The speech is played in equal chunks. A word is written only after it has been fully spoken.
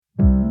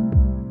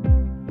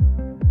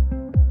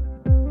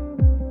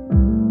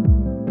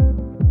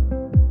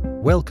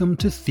welcome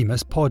to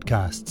Themis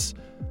Podcasts.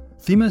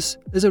 Themis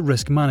is a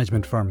risk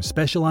management firm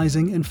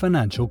specialising in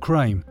financial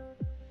crime.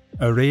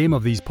 Our aim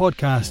of these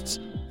podcasts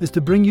is to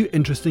bring you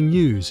interesting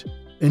news,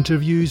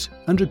 interviews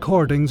and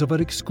recordings of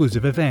our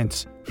exclusive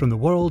events from the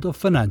world of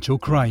financial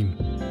crime.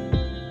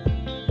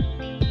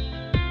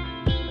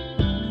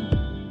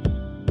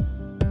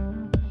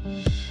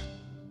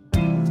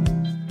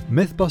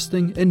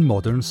 Mythbusting in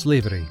Modern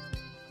Slavery.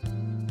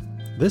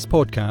 This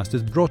podcast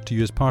is brought to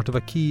you as part of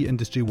a key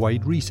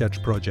industry-wide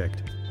research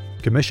project,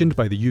 commissioned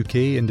by the UK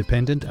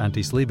Independent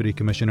Anti-Slavery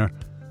Commissioner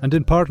and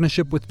in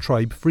partnership with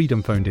Tribe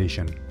Freedom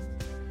Foundation.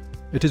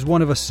 It is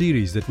one of a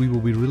series that we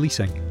will be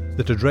releasing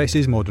that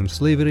addresses modern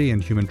slavery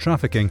and human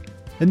trafficking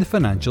in the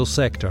financial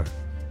sector.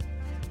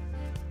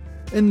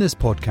 In this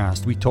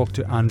podcast, we talk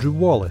to Andrew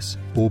Wallis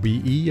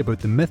OBE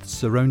about the myths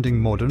surrounding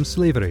modern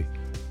slavery.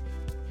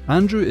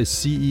 Andrew is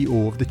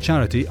CEO of the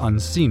charity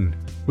Unseen,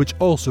 which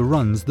also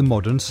runs the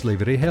Modern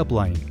Slavery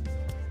Helpline.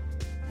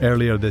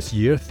 Earlier this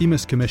year,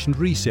 Themis commissioned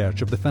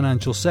research of the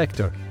financial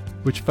sector,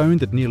 which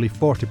found that nearly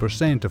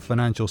 40% of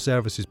financial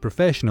services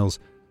professionals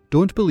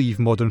don't believe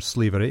modern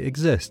slavery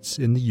exists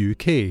in the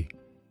UK.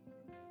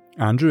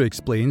 Andrew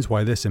explains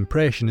why this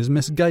impression is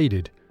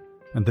misguided,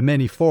 and the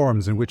many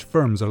forms in which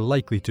firms are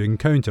likely to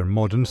encounter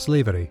modern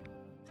slavery.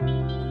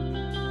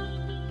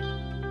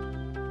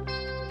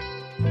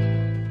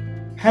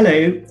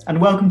 Hello, and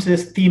welcome to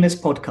this Themis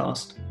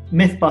podcast,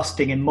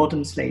 Mythbusting in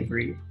Modern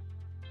Slavery.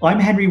 I'm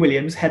Henry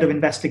Williams, Head of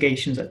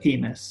Investigations at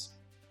Themis.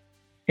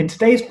 In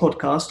today's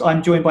podcast,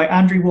 I'm joined by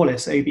Andrew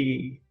Wallis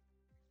OBE.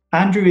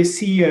 Andrew is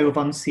CEO of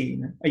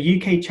Unseen, a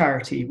UK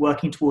charity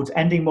working towards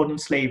ending modern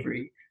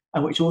slavery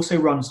and which also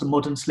runs the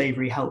Modern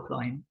Slavery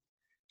Helpline.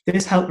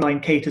 This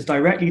helpline caters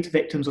directly to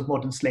victims of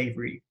modern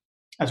slavery,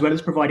 as well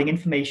as providing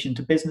information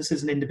to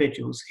businesses and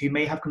individuals who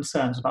may have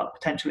concerns about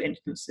potential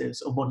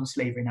instances of modern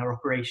slavery in our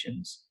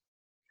operations.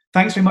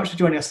 Thanks very much for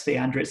joining us today,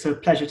 Andrew. It's a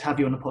pleasure to have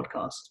you on the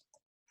podcast.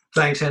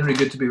 Thanks, Henry.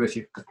 Good to be with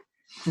you.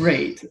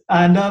 Great.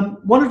 And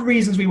one of the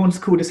reasons we wanted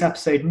to call this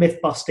episode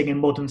Mythbusting in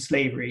Modern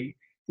Slavery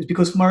is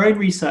because from our own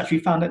research, we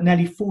found that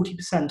nearly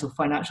 40% of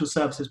financial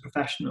services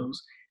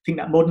professionals think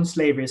that modern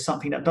slavery is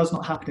something that does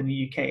not happen in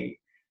the UK.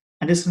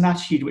 And this is an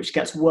attitude which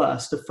gets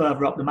worse the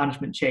further up the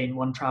management chain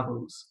one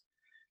travels.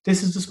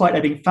 This is despite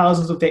there being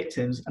thousands of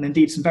victims and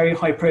indeed some very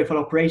high-profile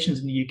operations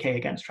in the UK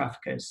against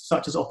traffickers,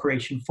 such as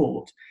Operation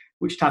Fort,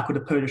 which tackled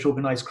a Polish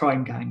organised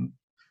crime gang.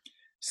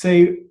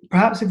 So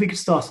perhaps if we could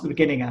start at the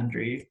beginning,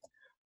 Andrew,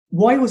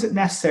 why was it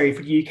necessary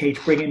for the UK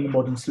to bring in the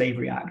Modern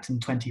Slavery Act in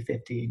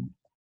 2015?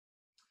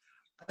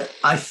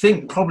 I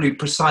think probably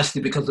precisely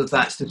because of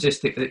that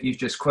statistic that you've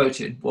just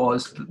quoted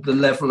was the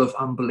level of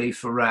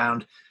unbelief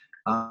around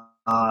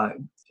how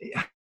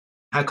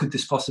could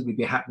this possibly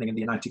be happening in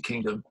the United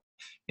Kingdom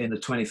in the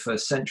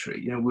 21st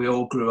century. You know, we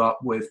all grew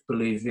up with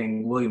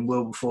believing William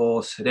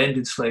Wilberforce had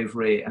ended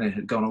slavery and it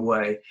had gone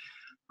away.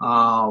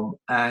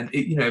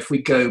 If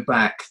we go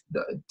back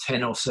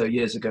 10 or so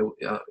years ago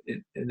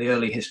in the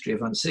early history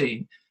of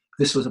Unseen,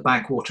 this was a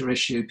backwater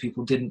issue.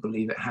 People didn't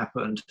believe it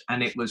happened.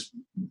 And it was,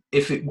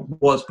 if it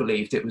was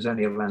believed, it was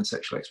only around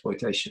sexual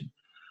exploitation.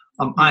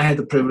 I had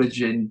the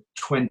privilege in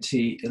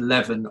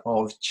 2011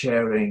 of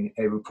chairing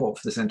a report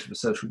for the Centre for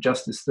Social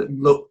Justice that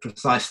looked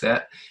precisely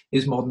at,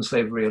 is modern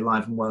slavery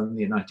alive and well in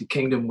the United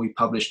Kingdom? We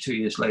published 2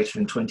 years later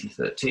in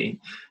 2013.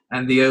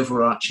 And the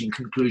overarching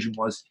conclusion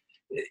was,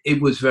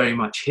 it was very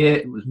much here.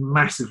 It was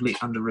massively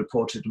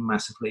underreported and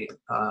massively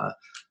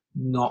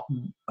not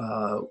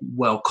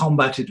well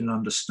combated and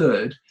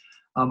understood.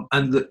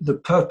 And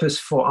the purpose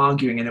for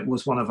arguing, and it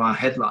was one of our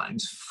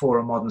headlines for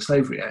a Modern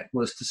Slavery Act,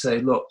 was to say,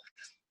 look,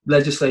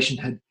 legislation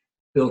had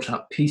built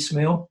up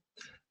piecemeal,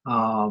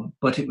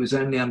 but it was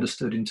only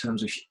understood in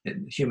terms of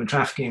human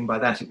trafficking. And by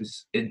that, it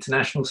was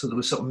international. So there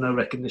was sort of no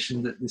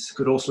recognition that this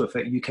could also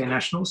affect UK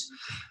nationals.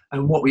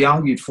 And what we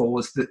argued for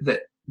was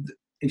that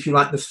if you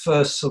like, the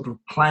first sort of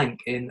plank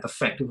in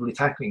effectively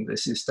tackling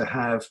this is to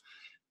have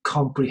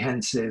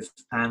comprehensive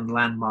and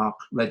landmark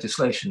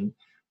legislation,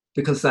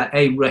 because that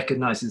A,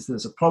 recognises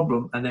there's a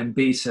problem, and then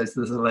B, says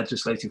there's a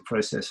legislative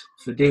process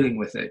for dealing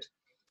with it.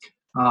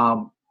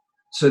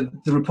 So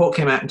the report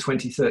came out in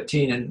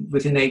 2013, and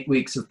within 8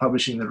 weeks of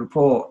publishing the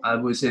report, I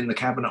was in the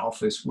Cabinet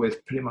office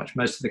with pretty much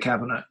most of the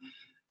Cabinet,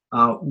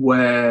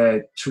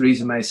 where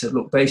Theresa May said,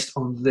 look, based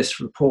on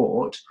this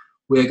report,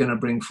 we're going to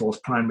bring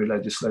forth primary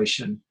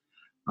legislation.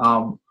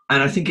 And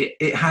I think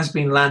it has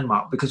been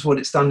landmark, because what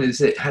it's done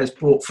is it has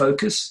brought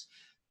focus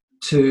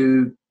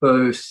to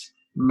both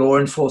law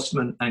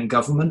enforcement and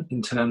government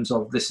in terms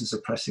of this is a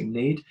pressing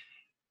need.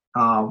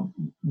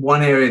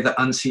 One area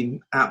that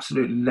Unseen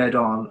absolutely led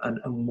on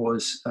and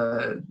was,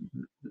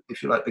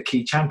 if you like, the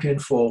key champion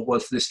for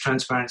was this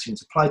transparency and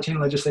supply chain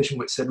legislation,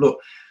 which said, look,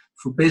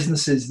 for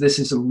businesses, this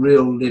is a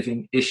real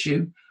living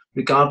issue,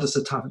 regardless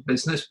of type of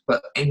business,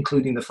 but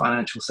including the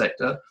financial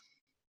sector,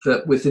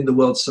 that within the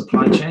world's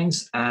supply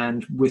chains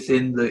and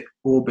within the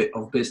orbit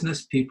of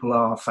business, people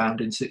are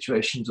found in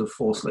situations of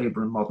forced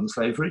labor and modern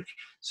slavery.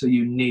 So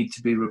you need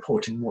to be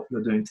reporting what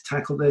you're doing to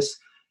tackle this.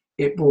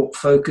 it brought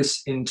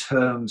focus in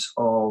terms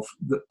of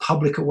the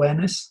public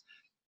awareness.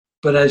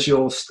 But as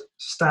your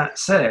stat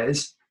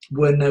says,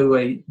 we're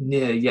nowhere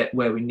near yet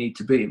where we need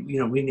to be.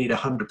 We need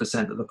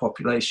 100% of the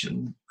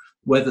population,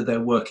 whether they're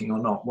working or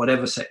not,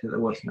 whatever sector they're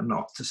working or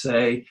not, to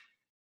say,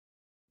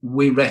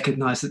 we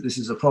recognize that this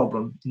is a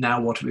problem.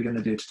 Now, what are we going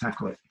to do to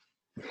tackle it?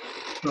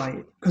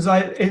 Right, because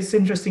it's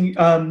interesting.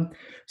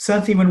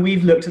 Certainly, when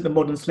we've looked at the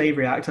Modern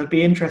Slavery Act, I'd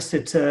be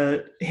interested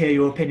to hear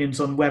your opinions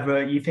on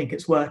whether you think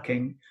it's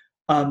working.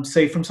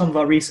 So, from some of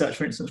our research,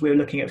 for instance, we were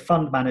looking at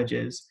fund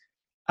managers,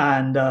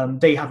 and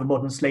they have a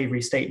modern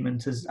slavery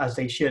statement as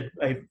they should,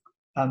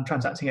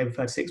 transacting over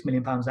 £36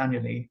 million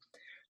annually.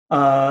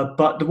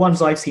 But the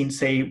ones I've seen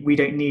say we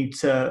don't need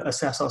to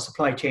assess our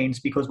supply chains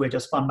because we're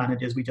just fund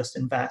managers, we just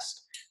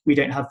invest. We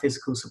don't have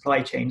physical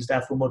supply chains,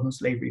 therefore modern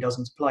slavery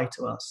doesn't apply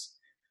to us.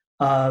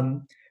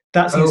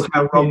 That seems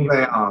how wrong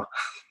they are.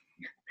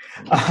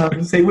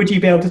 So would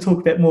you be able to talk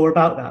a bit more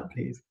about that,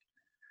 please?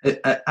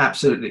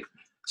 Absolutely.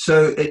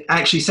 So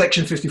actually,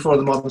 Section 54 of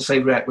the Modern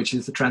Slavery Act, which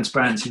is the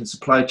Transparency in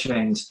Supply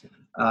Chains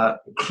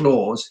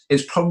clause,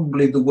 is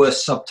probably the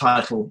worst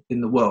subtitle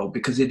in the world,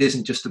 because it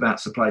isn't just about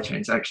supply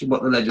chains. Actually,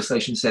 what the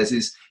legislation says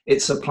is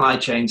it's supply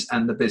chains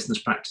and the business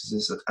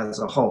practices as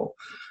a whole.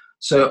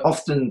 So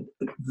often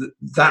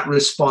that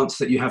response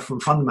that you have from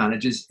fund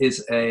managers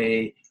is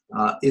a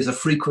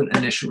frequent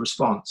initial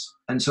response.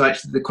 And so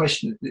actually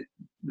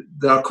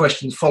there are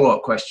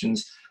follow-up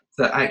questions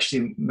that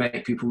actually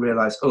make people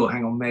realize, oh,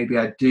 hang on, maybe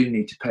I do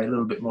need to pay a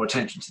little bit more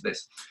attention to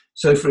this.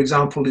 So for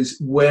example, is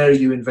where are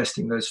you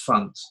investing those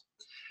funds?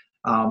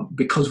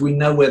 Because we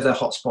know where the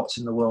hotspots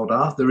in the world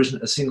are. There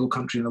isn't a single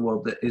country in the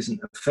world that isn't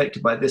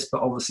affected by this,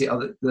 but obviously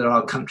there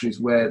are countries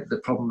where the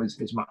problem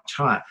is much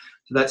higher.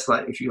 So that's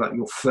like, if you like,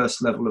 your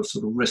first level of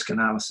sort of risk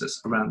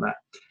analysis around that.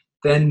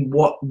 Then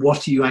what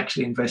are you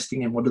actually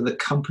investing in? What are the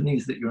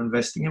companies that you're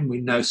investing in?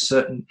 We know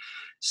certain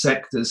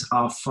sectors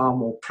are far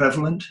more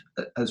prevalent,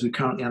 as we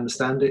currently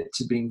understand it,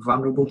 to being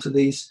vulnerable to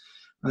these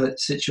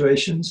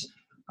situations.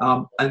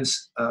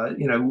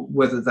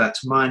 Whether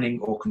that's mining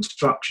or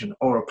construction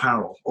or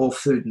apparel or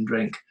food and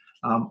drink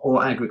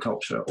or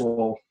agriculture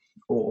or.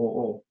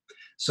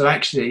 So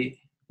actually,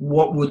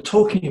 what we're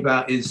talking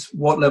about is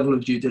what level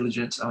of due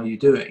diligence are you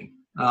doing?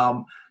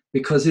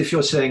 Because if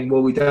you're saying,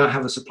 well, we don't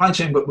have a supply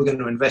chain, but we're going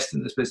to invest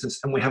in this business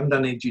and we haven't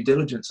done any due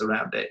diligence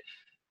around it,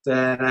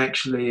 then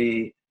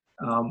actually,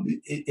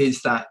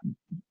 is that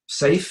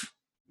safe?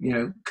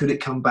 Could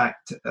it come back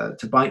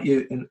to bite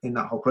you in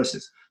that whole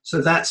process? So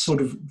that's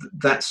sort of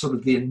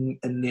the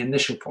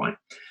initial point.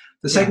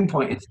 The second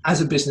point is,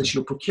 as a business,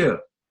 you'll procure.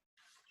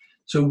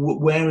 So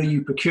where are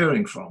you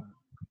procuring from?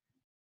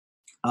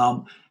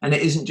 And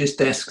it isn't just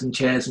desks and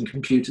chairs and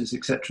computers,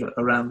 etc.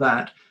 around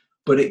that,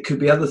 but it could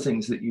be other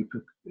things that you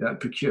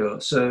procure.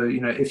 So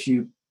if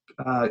you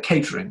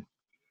catering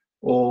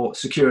or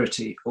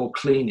security or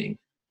cleaning.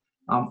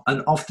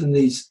 And often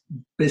these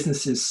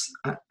businesses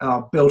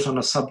are built on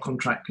a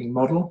subcontracting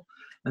model.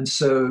 And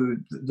so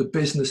the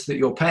business that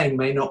you're paying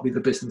may not be the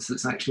business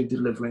that's actually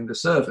delivering the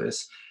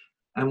service.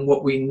 And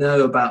what we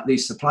know about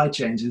these supply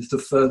chains is the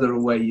further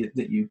away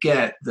that you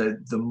get, the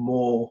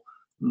more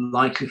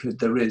likelihood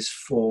there is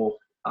for,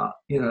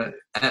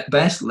 at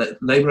best,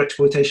 labor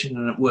exploitation,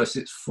 and at worst,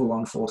 it's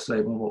full-on forced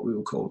labor, what we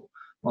would call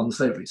modern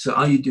slavery. So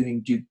are you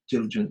doing due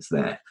diligence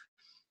there?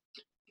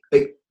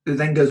 It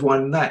then goes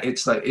wider than that.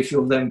 It's like, if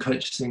you're then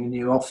purchasing a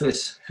new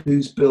office,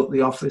 who's built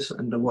the office,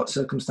 under what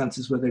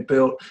circumstances were they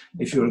built?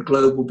 If you're a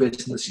global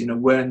business,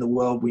 where in the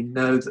world we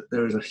know that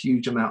there is a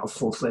huge amount of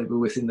forced labor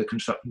within the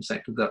construction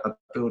sector that are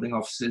building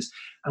offices.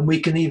 And we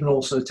can even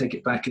also take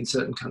it back in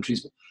certain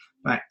countries,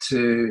 back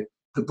to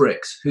the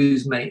bricks.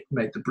 Who's made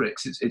the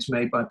bricks? It's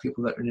made by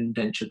people that are in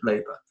indentured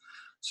labor.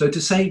 So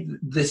to say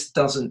this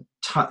doesn't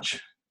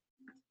touch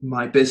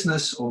my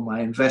business or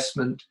my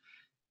investment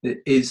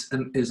is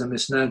a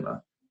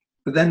misnomer.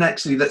 But then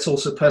actually, let's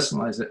also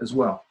personalize it as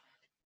well.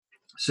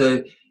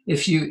 So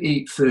if you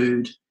eat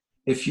food,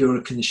 if you're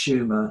a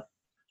consumer,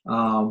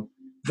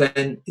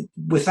 then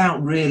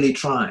without really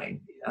trying,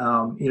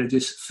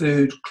 just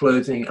food,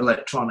 clothing,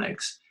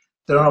 electronics,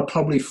 there are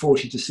probably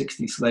 40 to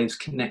 60 slaves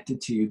connected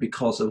to you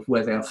because of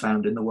where they are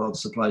found in the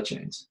world's supply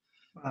chains.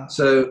 Wow.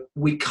 So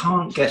we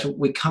can't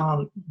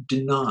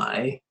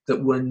deny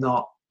that we're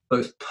not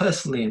both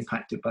personally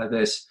impacted by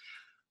this,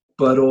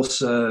 but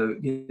also,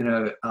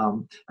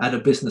 at a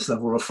business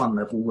level or a fund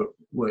level,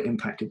 we're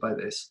impacted by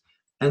this.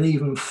 And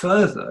even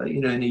further,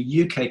 in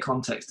a UK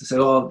context, to say,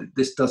 oh,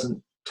 this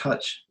doesn't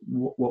touch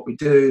what we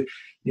do,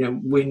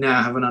 we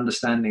now have an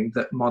understanding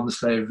that modern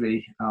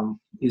slavery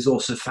is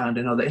also found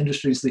in other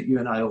industries that you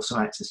and I also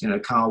access,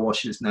 car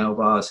washes, nail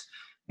bars,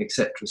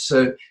 etc.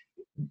 So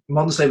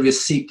modern slavery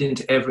is seeped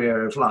into every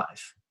area of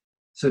life.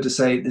 So to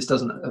say this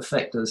doesn't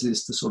affect us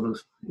is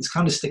it's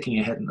kind of sticking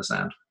your head in the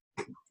sand.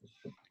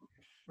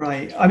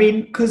 Right. I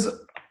mean, because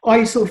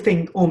I sort of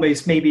think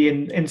almost maybe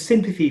in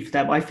sympathy for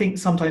them, I think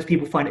sometimes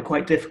people find it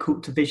quite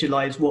difficult to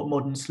visualize what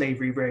modern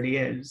slavery really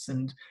is.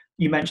 And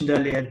you mentioned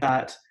earlier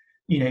that,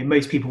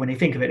 most people, when they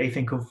think of it, they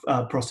think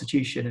of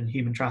prostitution and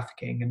human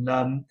trafficking.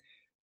 And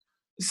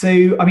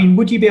so, I mean,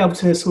 would you be able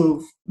to sort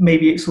of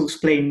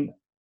explain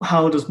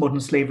how does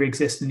modern slavery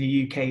exist in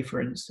the UK, for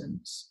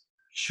instance?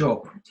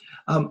 Sure.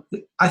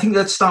 I think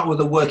let's start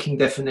with a working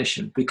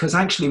definition, because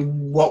actually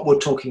what we're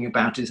talking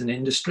about is an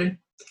industry.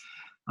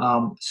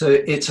 So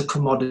it's a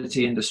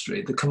commodity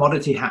industry. The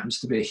commodity happens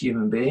to be a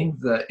human being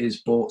that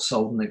is bought,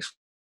 sold, and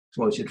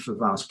exploited for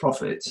vast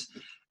profits.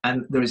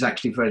 And there is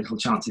actually very little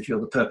chance, if you're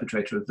the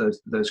perpetrator of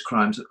those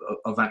crimes,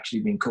 of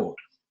actually being caught.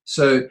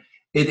 So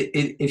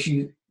if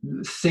you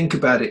think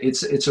about it,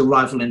 it's a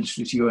rival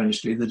industry to your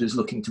industry that is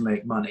looking to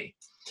make money.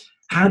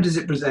 How does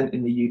it present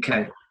in the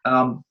UK?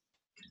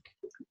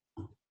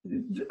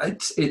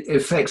 It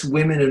affects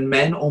women and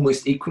men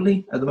almost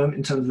equally at the moment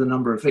in terms of the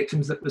number of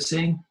victims that we're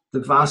seeing. The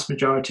vast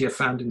majority are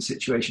found in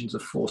situations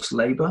of forced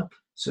labor,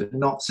 so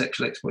not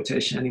sexual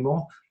exploitation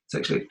anymore.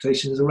 Sexual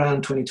exploitation is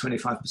around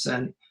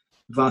 20-25%.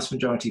 The vast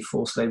majority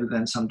forced labor,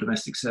 then some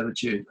domestic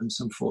servitude and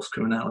some forced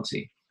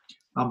criminality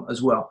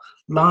as well.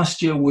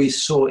 Last year, we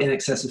saw in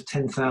excess of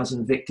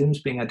 10,000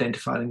 victims being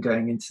identified and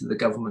going into the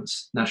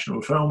government's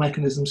National Referral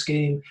Mechanism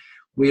scheme.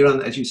 We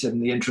run, as you said in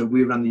the intro,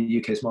 we run the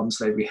UK's Modern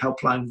Slavery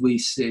Helpline. We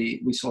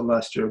saw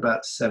last year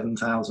about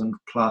 7,000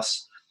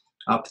 plus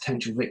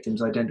potential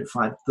victims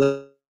identified,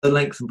 the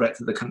length and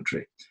breadth of the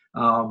country,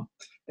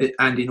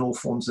 and in all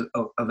forms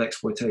of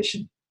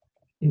exploitation.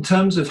 In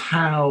terms of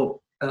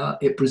how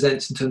it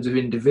presents in terms of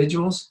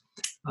individuals,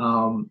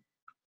 often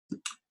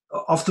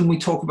we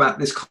talk about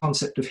this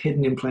concept of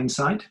hidden in plain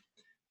sight.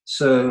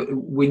 So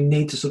we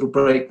need to sort of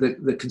break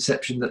the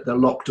conception that they're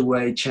locked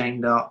away,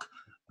 chained up,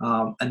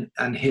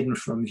 and hidden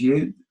from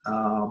view.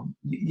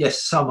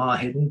 Yes, some are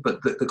hidden,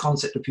 but the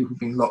concept of people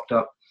being locked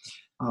up,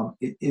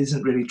 it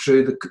isn't really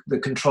true. The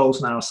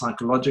controls now are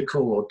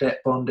psychological, or debt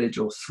bondage,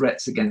 or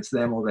threats against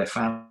them or their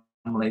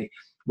family,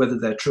 whether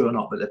they're true or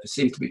not, but they're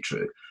perceived to be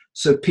true.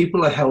 So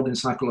people are held in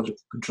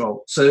psychological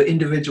control. So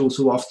individuals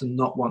who often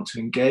not want to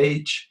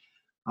engage,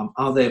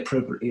 are they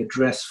appropriately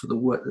addressed for the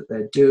work that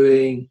they're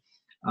doing?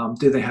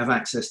 Do they have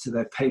access to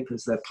their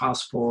papers, their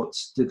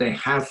passports? Do they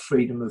have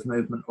freedom of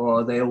movement, or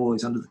are they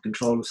always under the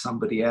control of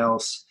somebody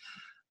else?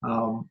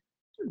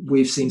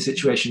 We've seen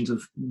situations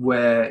of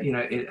where,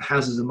 it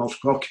houses a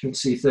multiple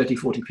occupancy, 30,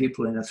 40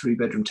 people in a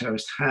 3-bedroom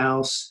terraced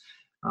house,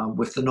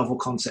 with the novel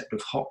concept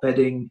of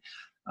hotbedding,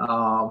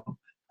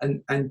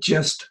 and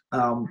just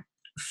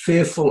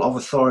fearful of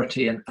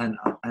authority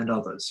and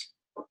others.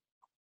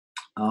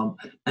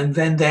 And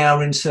then they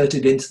are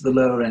inserted into the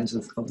lower ends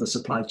of the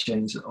supply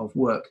chains of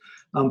work.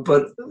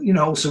 But,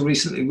 also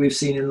recently we've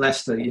seen in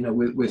Leicester,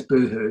 with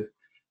Boohoo,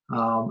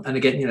 and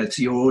again,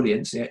 to your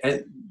audience,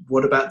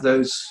 what about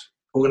those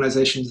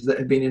organizations that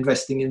have been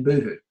investing in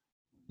Boohoo?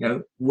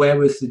 Where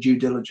was the due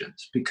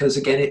diligence? Because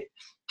again,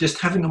 just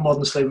having a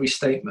modern slavery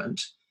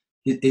statement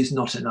is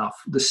not enough.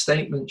 The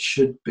statement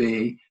should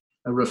be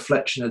a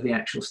reflection of the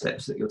actual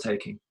steps that you're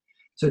taking.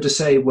 So to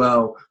say,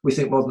 well, we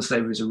think modern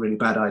slavery is a really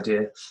bad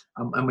idea,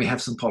 and we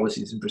have some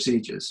policies and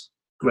procedures.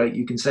 Great,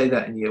 you can say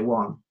that in year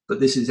one, but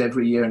this is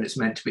every year and it's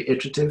meant to be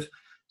iterative.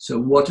 So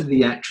what are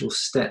the actual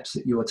steps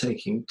that you are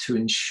taking to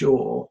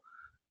ensure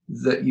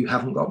that you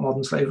haven't got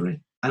modern slavery?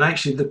 And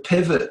actually the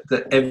pivot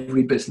that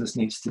every business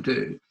needs to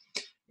do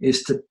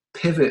is to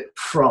pivot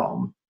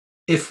from,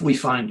 if we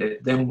find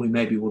it, then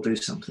maybe we'll do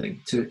something,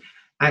 to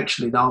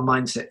actually our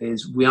mindset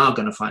is we are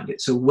going to find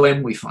it. So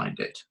when we find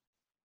it,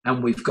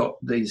 and we've got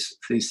these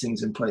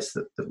things in place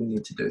that we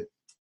need to do.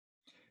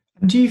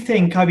 Do you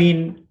think, I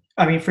mean,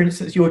 for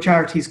instance, your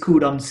charity is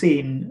called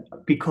Unseen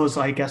because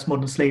I guess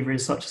modern slavery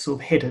is such a sort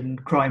of hidden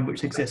crime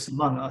which exists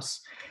among us.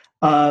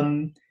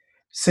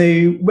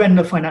 So when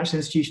the financial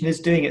institution is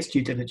doing its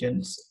due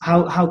diligence,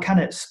 how can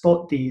it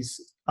spot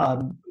this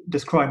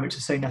crime which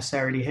is so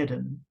necessarily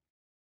hidden?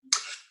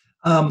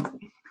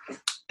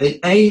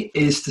 A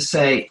is to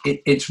say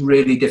it's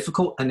really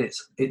difficult and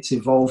it's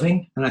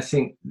evolving. And I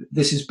think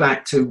this is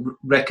back to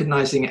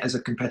recognizing it as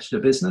a competitor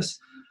business.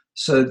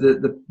 So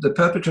the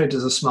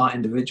perpetrators are smart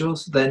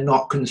individuals. They're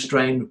not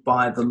constrained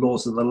by the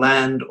laws of the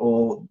land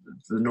or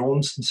the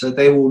norms. And so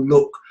they will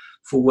look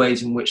for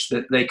ways in which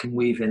that they can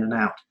weave in and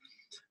out.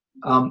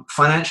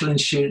 Financial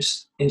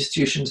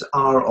institutions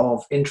are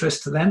of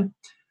interest to them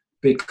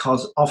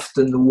because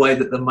often the way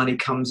that the money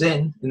comes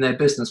in their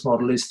business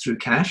model is through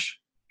cash.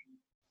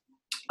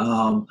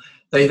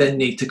 They then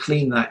need to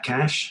clean that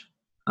cash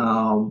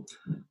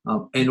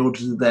in order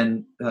to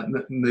then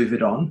move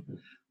it on.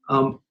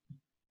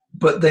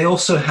 But they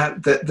also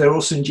they're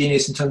also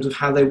ingenious in terms of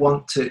how they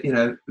want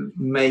to,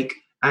 make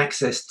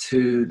access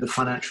to the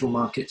financial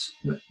markets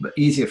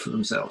easier for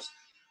themselves.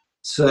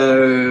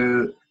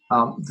 So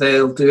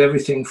they'll do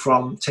everything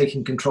from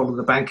taking control of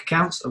the bank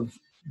accounts of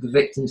the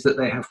victims that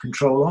they have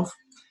control of.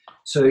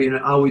 So,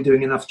 are we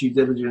doing enough due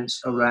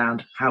diligence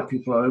around how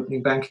people are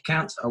opening bank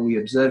accounts? Are we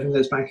observing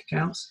those bank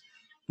accounts?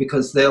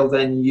 Because they'll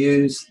then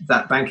use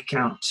that bank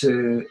account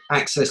to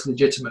access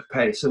legitimate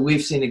pay. So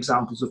we've seen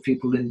examples of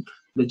people in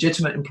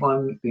legitimate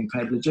employment being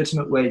paid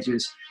legitimate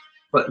wages,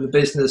 but the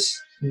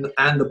business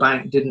and the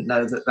bank didn't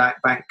know that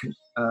that bank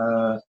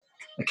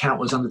account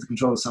was under the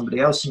control of somebody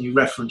else. And you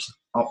referenced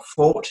Op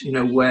Fort,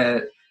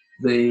 where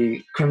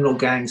the criminal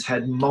gangs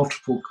had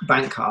multiple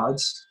bank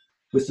cards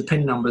with the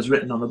PIN numbers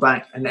written on the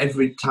back, and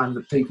every time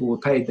that people were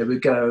paid, they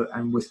would go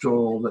and withdraw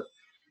all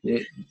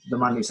the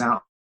monies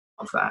out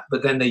of that.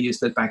 But then they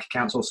used those bank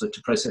accounts also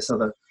to process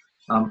other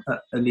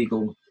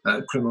illegal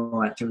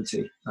criminal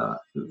activity,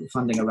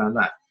 funding around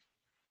that.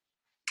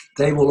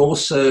 They will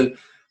also,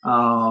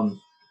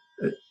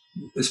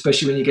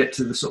 especially when you get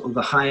to the sort of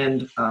the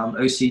high-end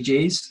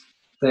OCGs,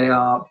 they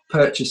are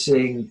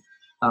purchasing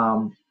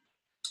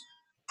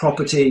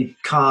property,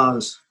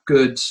 cars,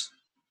 goods,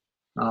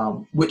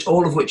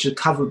 all of which are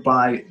covered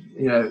by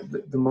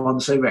the Modern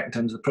Slavery Act in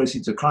terms of the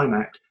Proceeds of Crime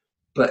Act.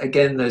 But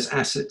again, those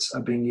assets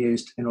are being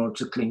used in order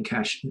to clean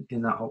cash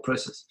in that whole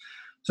process.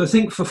 So I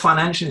think for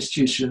financial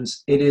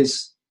institutions,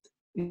 it's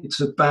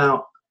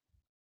about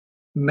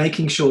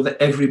making sure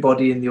that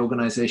everybody in the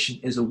organization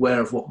is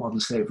aware of what modern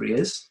slavery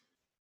is.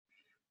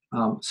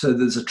 So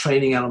there's a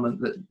training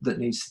element that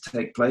needs to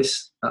take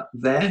place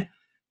there.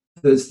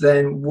 There's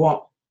then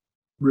what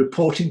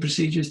reporting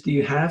procedures do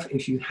you have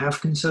if you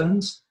have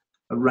concerns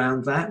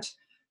around that?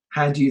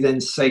 How do you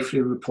then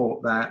safely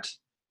report that?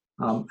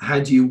 How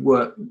do you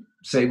work,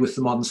 say, with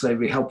the Modern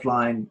Slavery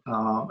Helpline?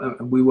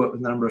 And we work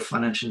with a number of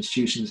financial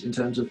institutions in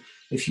terms of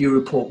if you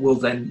report, we'll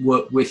then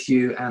work with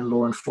you and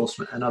law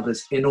enforcement and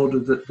others in order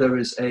that there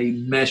is a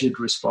measured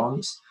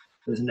response,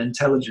 there's an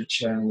intelligence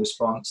sharing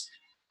response,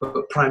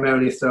 but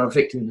primarily if there are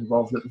victims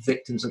involved, that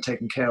victims are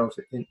taken care of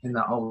in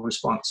that whole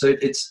response. So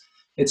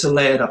it's a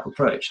layered up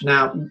approach.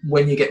 Now,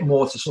 when you get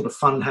more to sort of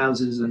fund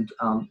houses and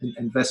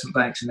investment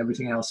banks and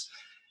everything else,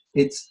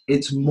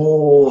 it's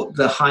more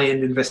the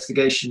high-end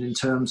investigation in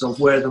terms of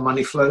where the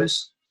money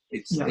flows.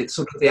 It's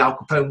sort of the Al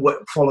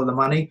Capone follow the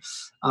money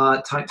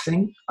type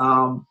thing.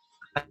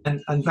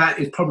 And that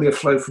is probably a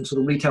flow from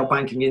sort of retail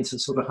banking into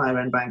sort of higher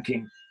end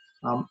banking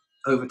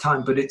over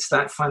time. But it's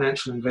that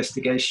financial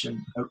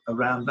investigation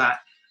around that,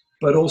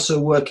 but also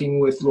working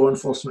with law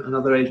enforcement and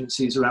other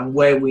agencies around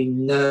where we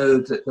know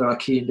that there are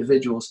key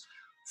individuals,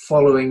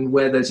 following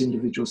where those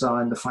individuals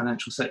are in the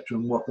financial sector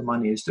and what the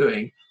money is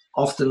doing,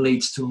 often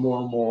leads to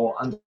more and more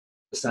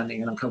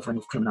understanding and uncovering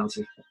of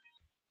criminality.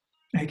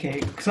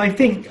 Okay, because I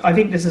think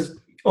this is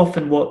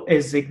often what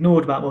is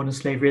ignored about modern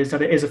slavery, is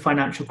that it is a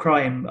financial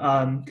crime.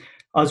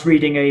 I was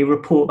reading a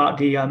report about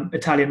the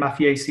Italian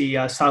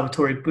mafiosi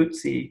Salvatore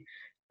Buzzi,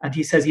 and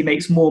he says he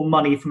makes more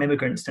money from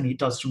immigrants than he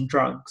does from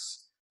drugs.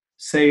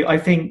 So I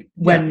think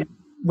when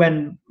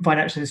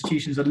financial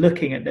institutions are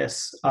looking at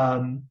this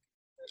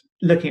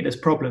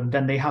problem,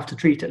 then they have to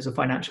treat it as a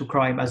financial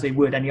crime as they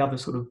would any other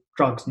sort of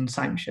drugs and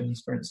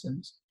sanctions, for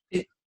instance.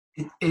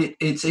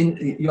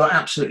 You're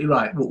absolutely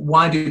right.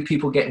 Why do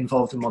people get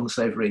involved in modern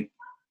slavery?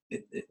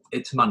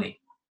 It's money.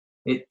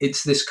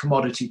 It's this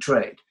commodity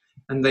trade.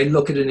 And they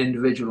look at an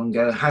individual and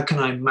go, how can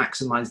I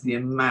maximize the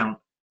amount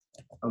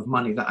of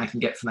money that I can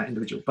get from that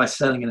individual by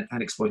selling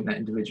and exploiting that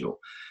individual?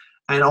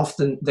 And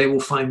often they will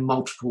find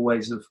multiple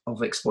ways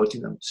of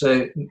exploiting them.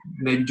 So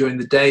maybe during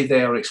the day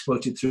they are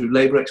exploited through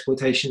labor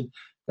exploitation,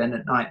 then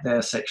at night they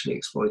are sexually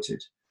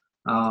exploited.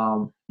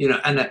 And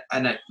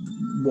at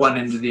one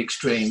end of the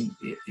extreme,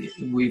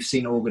 we've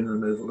seen organ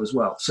removal as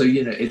well. So,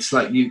 it's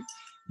like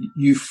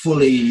you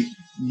fully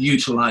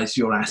utilize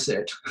your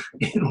asset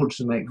in order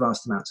to make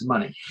vast amounts of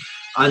money.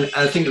 And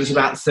I think it was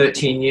about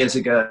 13 years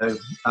ago,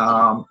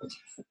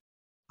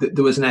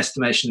 there was an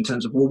estimation in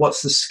terms of,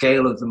 what's the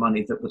scale of the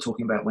money that we're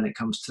talking about when it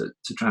comes to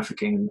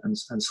trafficking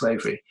and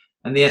slavery?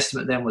 And the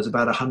estimate then was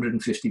about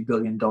 $150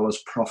 billion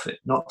profit,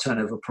 not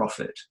turnover,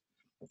 profit.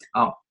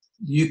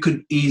 You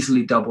could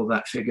easily double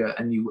that figure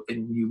and you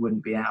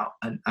wouldn't be out,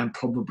 and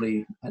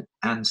probably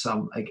and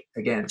some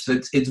again. So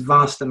it's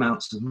vast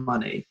amounts of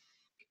money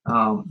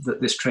that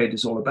this trade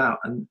is all about,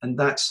 and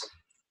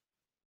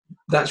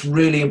that's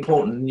really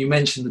important. And you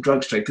mentioned the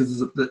drugs trade, because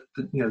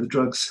the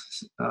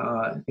drugs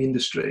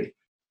industry,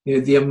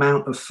 the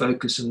amount of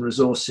focus and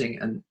resourcing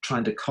and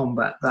trying to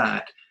combat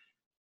that.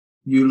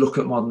 You look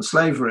at modern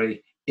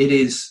slavery,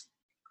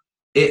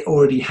 it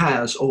already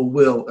has or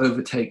will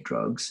overtake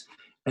drugs,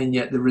 and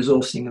yet the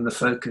resourcing and the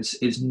focus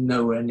is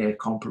nowhere near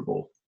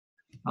comparable.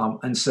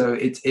 And so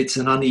it's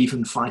an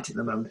uneven fight at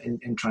the moment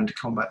in trying to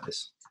combat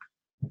this.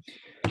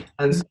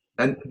 And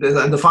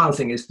the final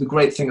thing is, the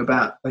great thing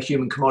about a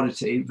human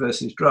commodity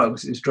versus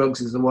drugs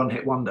is a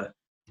one-hit wonder.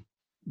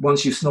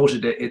 Once you've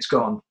snorted it, it's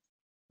gone.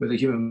 With a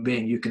human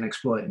being, you can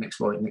exploit and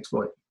exploit and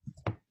exploit.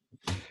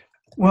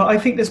 Well, I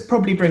think this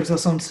probably brings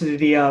us on to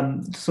the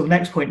sort of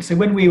next point. So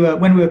when we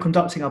were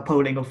conducting our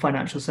polling of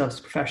financial service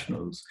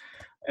professionals,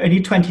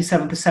 only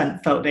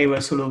 27% felt they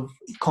were sort of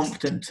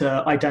confident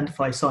to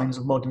identify signs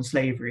of modern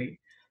slavery,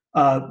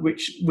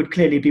 which would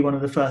clearly be one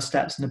of the first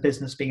steps in a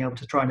business being able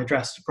to try and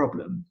address the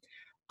problem.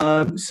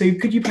 So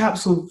could you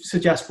perhaps sort of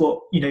suggest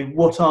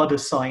what are the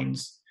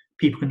signs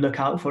people can look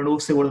out for, and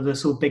also what are the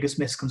sort of biggest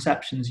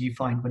misconceptions you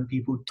find when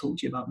people talk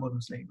to you about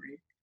modern slavery?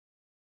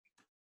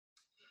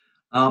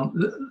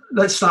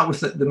 Let's start with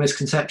the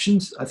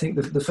misconceptions. I think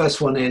the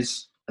first one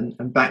is,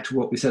 and back to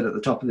what we said at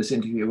the top of this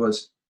interview,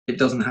 was it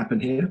doesn't happen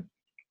here.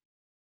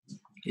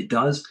 It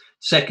does.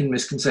 Second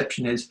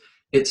misconception is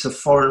it's a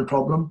foreign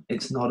problem.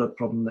 It's not a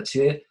problem that's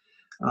here.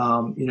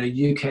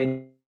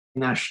 UK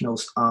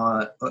nationals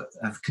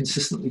have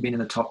consistently been in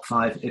the top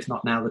 5, if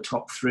not now the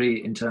top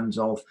 3, in terms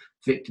of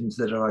victims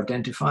that are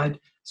identified.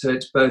 So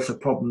it's both a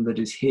problem that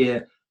is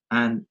here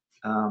and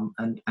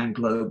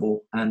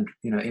global, and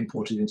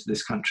imported into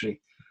this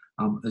country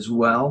as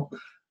well.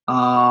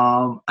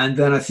 And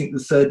then I think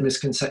the third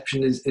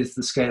misconception is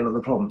the scale of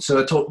the problem.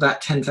 So I talked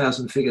that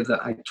 10,000 figure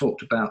that I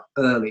talked about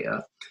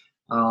earlier.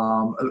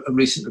 A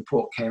recent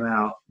report came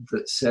out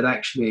that said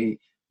actually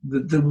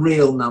the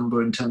real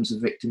number in terms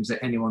of victims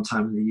at any one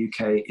time in the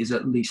UK is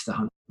at least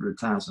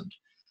 100,000.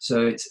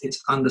 So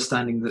it's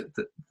understanding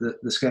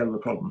the scale of the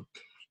problem.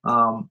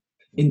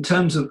 In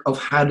terms of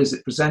how does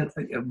it present,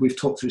 we've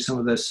talked through some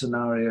of those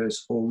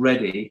scenarios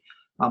already.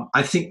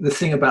 I think the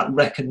thing about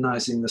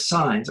recognizing the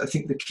signs, I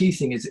think the key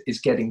thing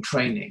is getting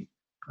training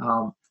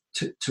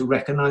to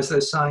recognize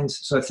those signs.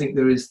 So I think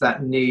there is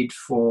that need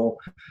for,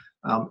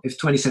 if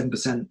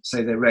 27%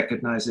 say they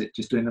recognize it,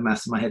 just doing the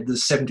maths in my head,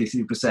 there's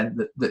 73%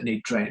 that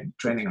need training.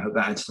 I hope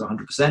that adds to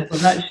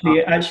 100%.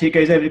 Well, actually it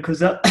goes over, because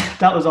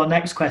that was our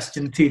next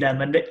question to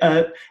them, and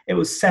it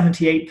was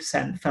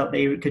 78% felt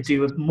they could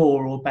do with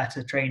more or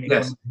better training.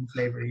 Yes. On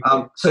slavery.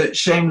 So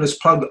shameless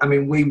plug. I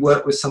mean, we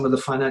work with some of the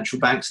financial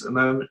banks at the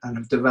moment and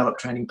have developed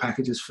training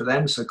packages for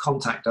them. So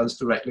contact us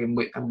directly,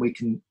 and we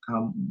can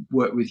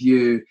work with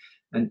you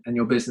and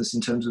your business in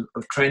terms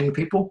of training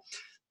people.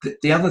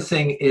 The other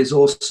thing is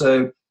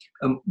also,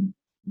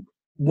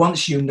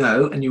 once you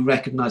know and you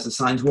recognise the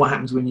signs, what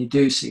happens when you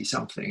do see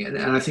something? And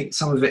I think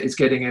some of it is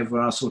getting over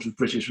our sort of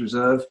British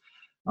reserve.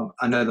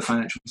 I know the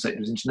financial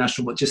sector is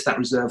international, but just that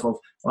reserve of,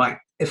 like,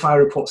 if I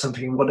report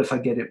something, what if I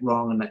get it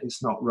wrong and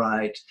it's not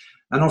right?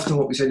 And often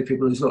what we say to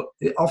people is, look,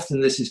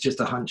 often this is just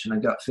a hunch and a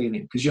gut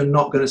feeling, because you're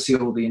not going to see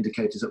all the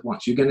indicators at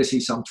once. You're going to see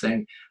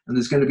something, and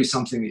there's going to be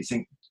something that you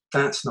think,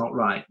 that's not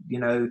right.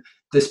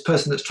 This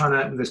person that's trying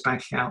to open this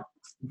bank account,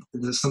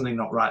 there's something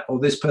not right. Or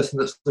this person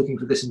that's looking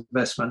for this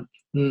investment,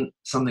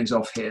 something's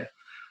off here.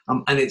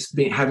 And it's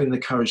having the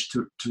courage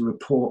to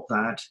report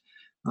that.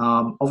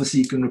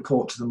 Obviously, you can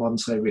report to the Modern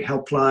Slavery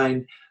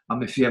Helpline.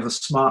 If you have a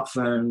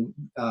smartphone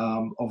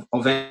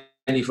of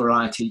any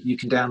variety, you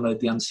can download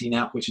the Unseen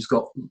app, which has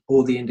got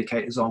all the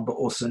indicators on, but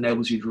also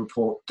enables you to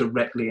report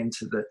directly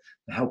into the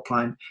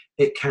helpline.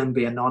 It can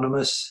be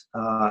anonymous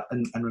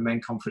and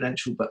remain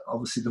confidential, but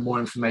obviously the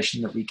more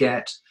information that we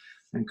get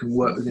and can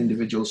work with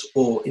individuals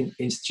or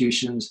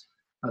institutions,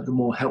 the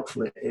more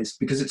helpful it is,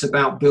 because it's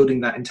about building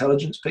that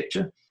intelligence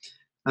picture.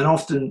 And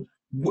often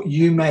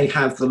you may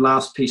have the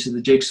last piece of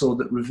the jigsaw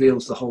that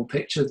reveals the whole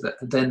picture, that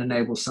then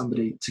enables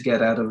somebody to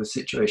get out of a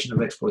situation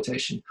of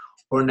exploitation,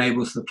 or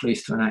enables the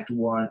police to enact a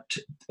warrant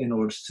in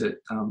order to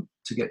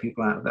get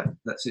people out of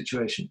that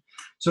situation.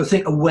 So I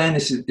think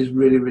awareness is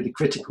really, really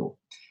critical.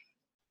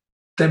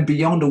 Then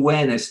beyond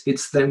awareness,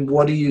 it's then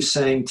what are you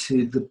saying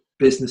to the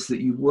business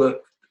that you work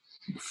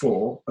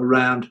for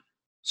around,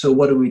 so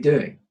what are we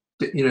doing?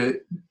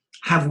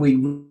 Have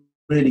we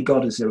really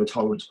got a zero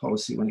tolerance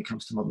policy when it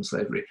comes to modern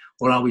slavery,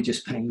 or are we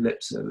just paying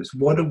lip service?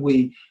 What are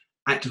we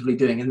actively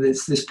doing? And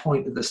it's this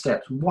point of the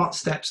steps. What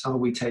steps are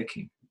we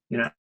taking?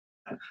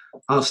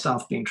 Are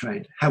staff being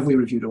trained? Have we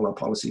reviewed all our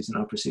policies and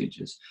our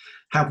procedures?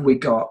 Have we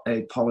got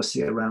a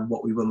policy around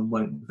what we will and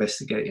won't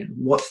investigate in?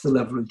 What's the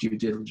level of due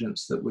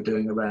diligence that we're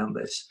doing around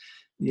this?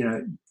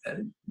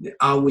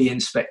 Are we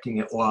inspecting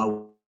it, or are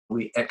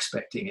we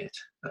expecting it?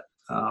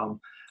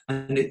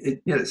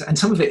 And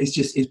some of it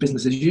is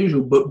business as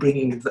usual, but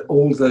bringing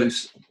all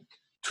those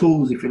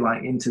tools, if you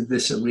like, into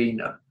this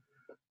arena,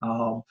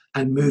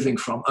 and moving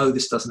from,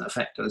 this doesn't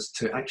affect us,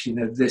 to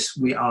actually, this,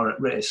 we are at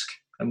risk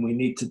and we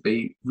need to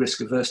be risk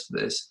averse to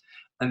this.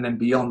 And then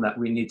beyond that,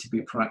 we need to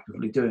be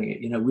proactively doing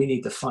it. We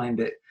need to find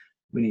it,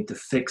 we need to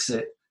fix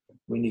it,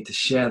 we need to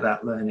share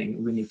that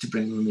learning, we need to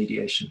bring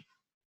remediation.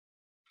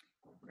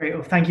 Great.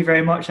 Well, thank you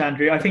very much,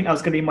 Andrew. I think that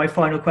was going to be my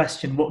final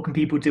question. What can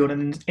people do on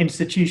an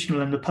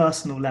institutional and a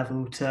personal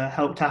level to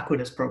help tackle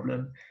this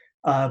problem?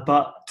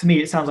 But to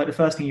me, it sounds like the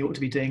first thing you ought to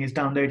be doing is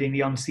downloading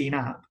the Unseen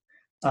app.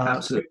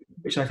 Absolutely.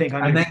 Which I think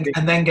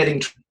and then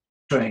getting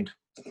trained.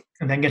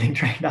 And then getting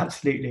trained,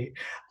 absolutely.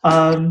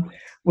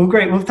 Well,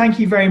 great. Well, thank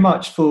you very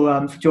much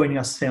for joining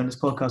us today on this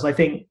podcast. I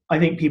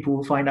think people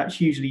will find that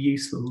hugely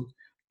useful.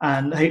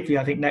 And hopefully,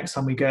 I think next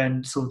time we go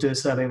and sort of do a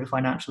survey of the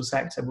financial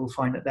sector, we'll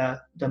find that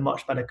they're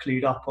much better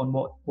clued up on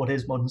what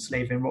is modern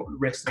slavery and what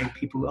risks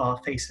people are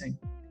facing.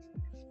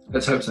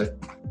 Let's hope so.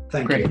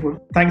 Thank you. Great.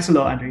 Well, thanks a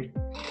lot, Andrew.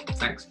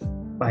 Thanks.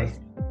 Bye.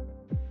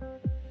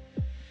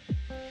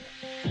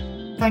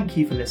 Thank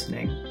you for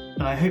listening,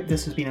 and I hope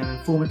this has been an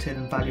informative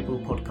and valuable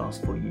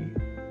podcast for you.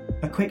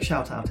 A quick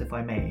shout out, if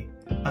I may.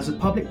 As a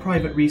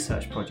public-private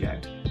research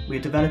project, we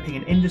are developing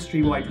an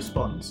industry-wide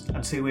response,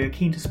 and so we are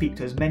keen to speak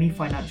to as many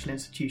financial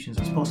institutions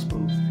as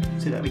possible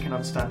so that we can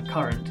understand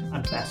current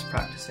and best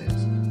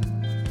practices.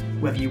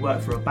 Whether you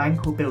work for a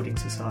bank or building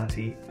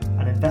society,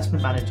 an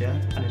investment manager,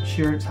 an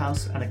insurance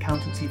house, an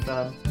accountancy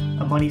firm,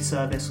 a money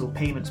service or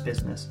payments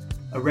business,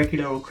 a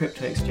regular or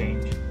crypto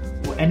exchange,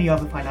 or any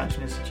other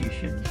financial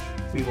institution,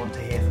 we want to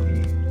hear from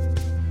you.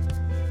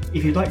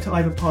 If you'd like to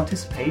either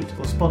participate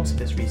or sponsor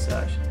this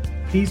research,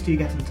 please do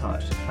get in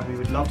touch, and we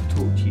would love to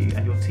talk to you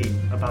and your team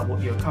about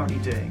what you are currently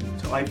doing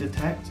to either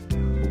detect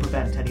or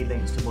prevent any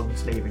links to modern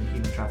slavery and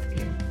human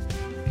trafficking.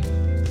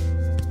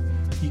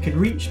 You can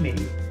reach me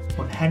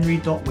on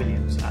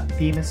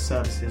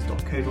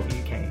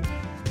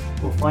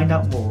henry.williams@themisservices.co.uk or find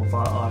out more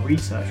via our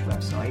research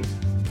website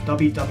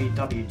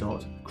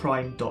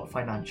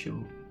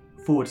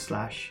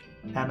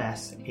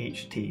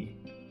www.crime.financial/MSHT.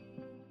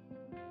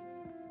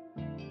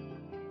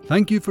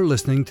 Thank you for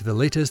listening to the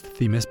latest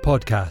Themis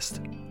podcast.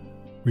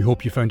 We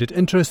hope you found it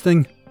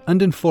interesting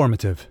and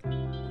informative.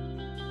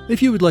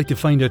 If you would like to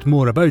find out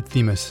more about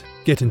Themis,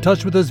 get in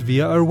touch with us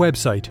via our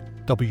website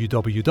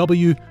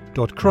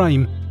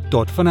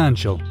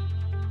www.crime.financial.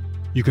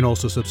 You can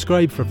also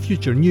subscribe for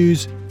future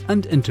news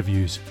and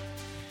interviews.